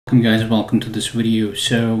Guys, welcome to this video.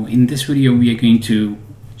 So in this video we are going to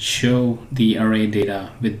show the array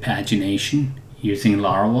data with pagination using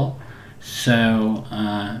Laravel. So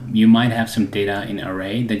you might have some data in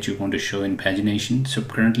array that you want to show in pagination. So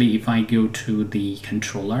currently if I go to the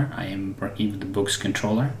controller, I am working with the books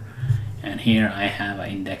controller, and here I have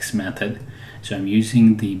an index method. So I'm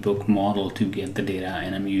using the book model to get the data,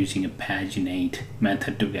 and I'm using a paginate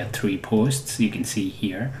method to get 3 posts. You can see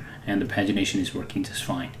here, and the pagination is working just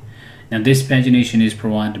fine. Now this pagination is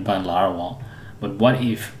provided by Laravel, but what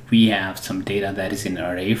if we have some data that is in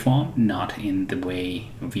array form, not in the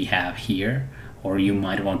way we have here, or you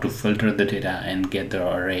might want to filter the data and get the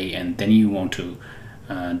array, and then you want to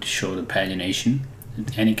show the pagination.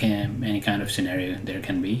 Any kind of scenario there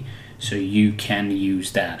can be, so you can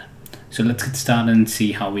use that. So let's get started and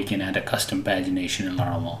see how we can add a custom pagination in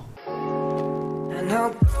Laravel.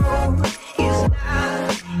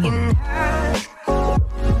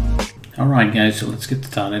 Alright guys, so let's get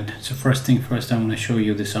started. So first thing first, I want to show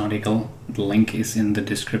you this article. The link is in the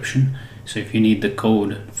description. So if you need the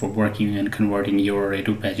code for working and converting your array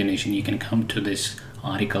to pagination, you can come to this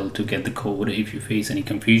article to get the code if you face any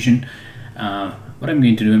confusion. What I'm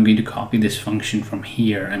going to do, I'm going to copy this function from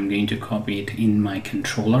here. I'm going to copy it in my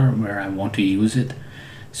controller where I want to use it.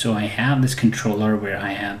 So I have this controller where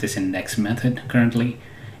I have this index method currently,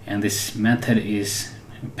 and this method is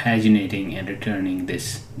paginating and returning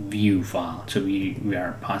this view file. So we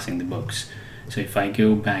are passing the books. So if I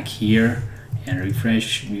go back here and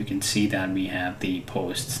refresh, you can see that we have the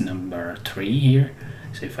posts number 3 here.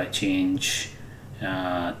 So if I change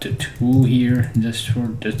to 2 here, just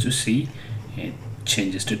to see, it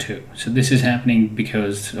changes to 2. So this is happening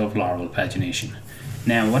because of Laravel pagination.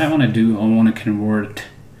 Now what I want to do, I want to convert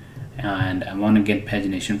and I want to get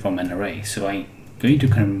pagination from an array. So I'm going to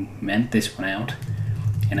comment this one out,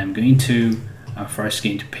 and I'm going to first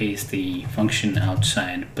going to paste the function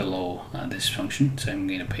outside below this function. So I'm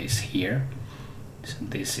going to paste here. So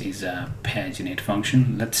this is a paginate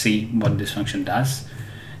function. Let's see what this function does.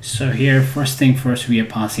 So here, first thing first, we are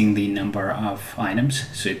passing the number of items.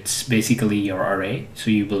 So it's basically your array. So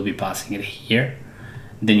you will be passing it here.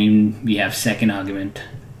 Then we have second argument,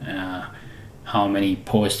 how many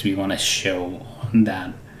posts we want to show on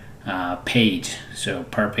that page. So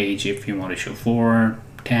per page, if you want to show 4,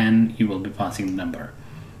 10, you will be passing the number.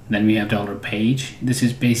 Then we have $page. This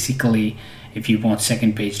is basically if you want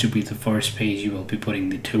second page to be the first page, you will be putting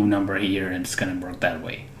the 2 number here, and it's going to work that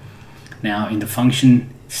way. Now in the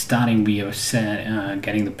function starting, we are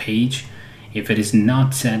getting the page. If it is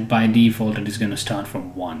not set by default, it is going to start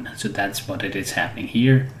from 1. So that's what it is happening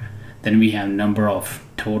here. Then we have number of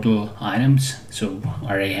total items. So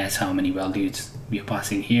array has how many values we are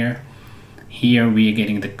passing here. Here we are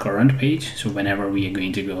getting the current page. So whenever we are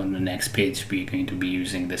going to go on the next page, we are going to be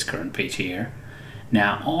using this current page here.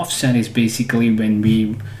 Now offset is basically when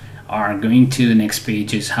we are going to the next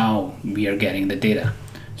page is how we are getting the data.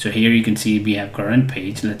 So here you can see we have current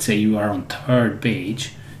page. Let's say you are on 3rd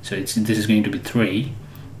page. So this is going to be 3.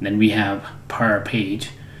 Then we have per page.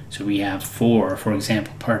 So we have 4, for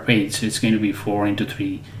example, per page. So it's going to be 4 into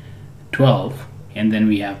 3, 12. And then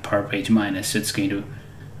we have per page minus. So it's going to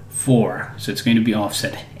 4. So it's going to be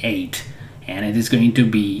offset 8. And it is going to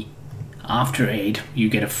be after 8, you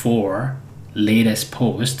get a 4 latest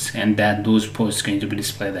posts, and that those posts are going to be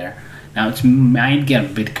displayed there. Now it might get a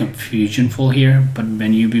bit confuseful here, but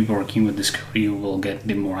when you be working with this code, you will get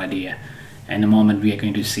the more idea. And in a moment we are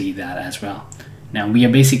going to see that as well. Now we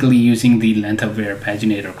are basically using the length aware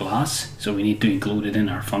paginator class, so we need to include it in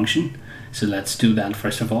our function. So let's do that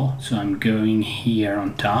first of all. So I'm going here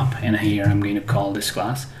on top, and here I'm going to call this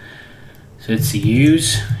class. So it's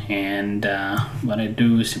use, and what I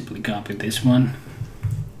do is simply copy this one,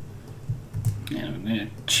 and I'm going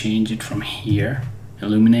to change it from here,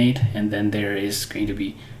 illuminate, and then there is going to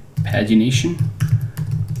be pagination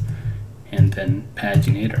and then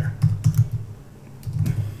paginator,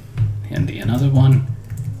 and the another one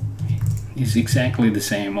is exactly the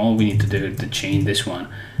same. All we need to do is to change this one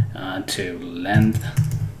to length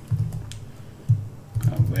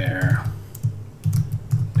aware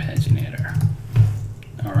paginator.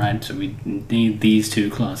 Alright, so we need these 2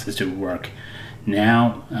 classes to work.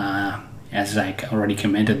 Now as I already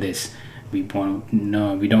commented this, we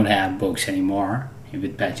don't have books anymore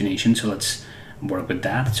with pagination, so let's work with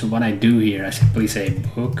that. So what I do here, I simply say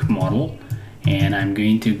book model, and I'm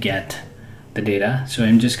going to get the data. So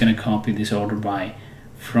I'm just going to copy this order by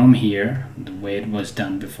from here, the way it was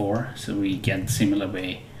done before, so we get similar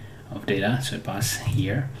way of data. So I pass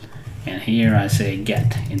here, and here I say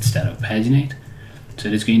get instead of paginate. So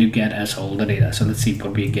it is going to get us all the data. So let's see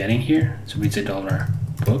what we're getting here. So we say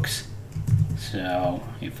 $books. So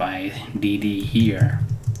if I DD here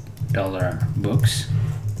 $books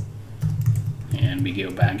and we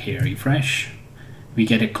go back here, refresh, we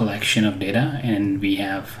get a collection of data and we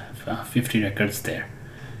have 50 records there.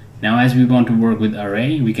 Now as we want to work with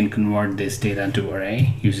array, we can convert this data to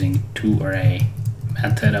array using toArray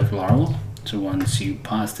method of Laravel. So once you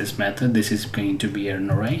pass this method, this is going to be an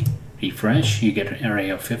array. Refresh, you get an array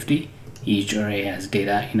of 50. Each array has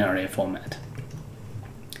data in array format.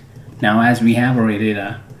 Now as we have array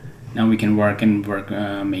data, now we can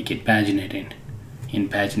make it paginated in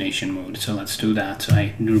pagination mode. So let's do that. So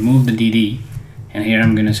I remove the DD and here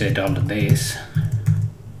I'm going to say $this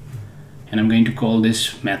and I'm going to call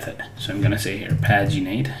this method. So I'm going to say here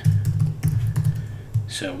paginate.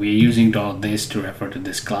 So we're using $this to refer to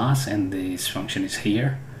this class and this function is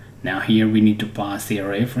here. Now here we need to pass the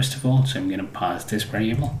array first of all. So I'm going to pass this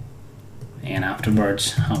variable and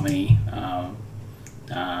afterwards how many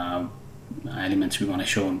elements we want to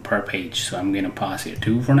show per page. So I'm going to pass here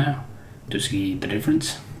 2 for now to see the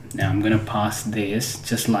difference. Now I'm going to pass this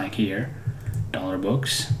just like here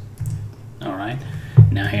 $books. Alright,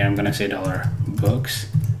 now here I'm going to say $books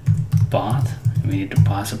path. We need to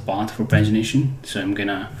pass a path for pagination, so I'm going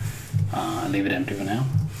to leave it empty for now.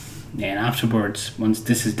 And afterwards, once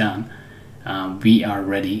this is done, we are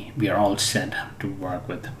ready, we are all set to work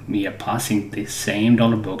with. We are passing the same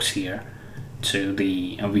 $books here to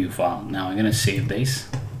the view file. Now I'm going to save this.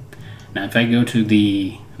 Now if I go to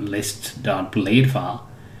the list.blade file,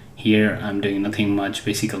 here I'm doing nothing much.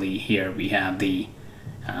 Basically here we have the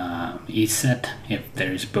each set. If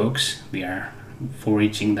there is books, we are for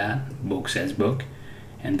eaching that books as book,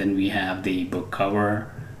 and then we have the book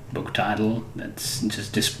cover, book title, that's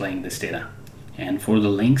just displaying this data. And for the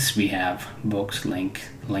links, we have books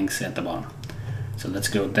links at the bottom. So let's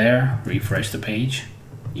go there, refresh the page.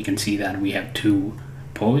 You can see that we have 2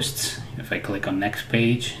 posts. If I click on next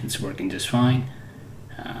page, it's working just fine.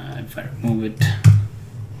 If I remove it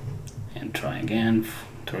and try again,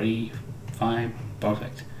 3, 5,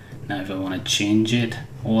 perfect. Now if I want to change it,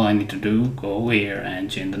 all I need to do, go over here and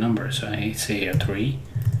change the number. So I say here 3,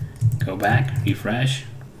 go back, refresh.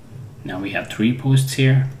 Now we have 3 posts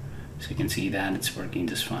here, so you can see that it's working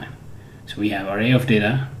just fine. So we have array of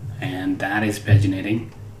data and that is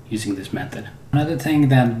paginating using this method. Another thing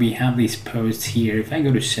that we have these posts here, if I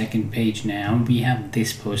go to second page now, we have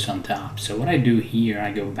this post on top. So what I do here,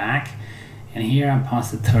 I go back and here I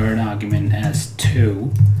pass the third argument as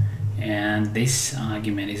 2. And this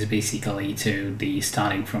argument is basically to the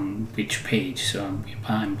starting from which page. So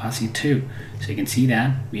I'm passing 2. So you can see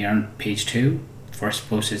that we are on page 2. First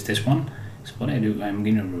post is this one. So what I do, I'm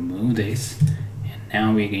going to remove this. And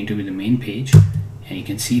now we're going to the main page. And you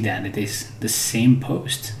can see that it is the same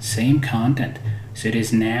post, same content. So it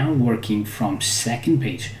is now working from second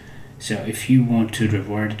page. So if you want to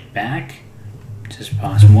revert it back, just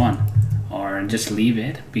pass 1. Or just leave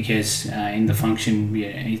it, because in the function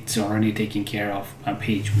it's already taking care of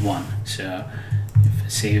page 1. So if I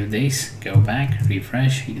save this, go back,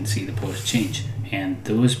 refresh, you can see the post change, and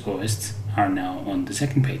those posts are now on the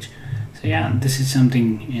second page. So yeah, this is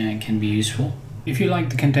something can be useful. If you like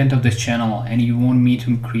the content of this channel and you want me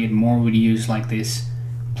to create more videos like this,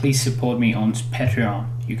 please support me on Patreon.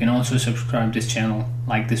 You can also subscribe to this channel,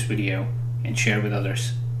 like this video, and share with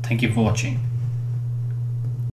others. Thank you for watching.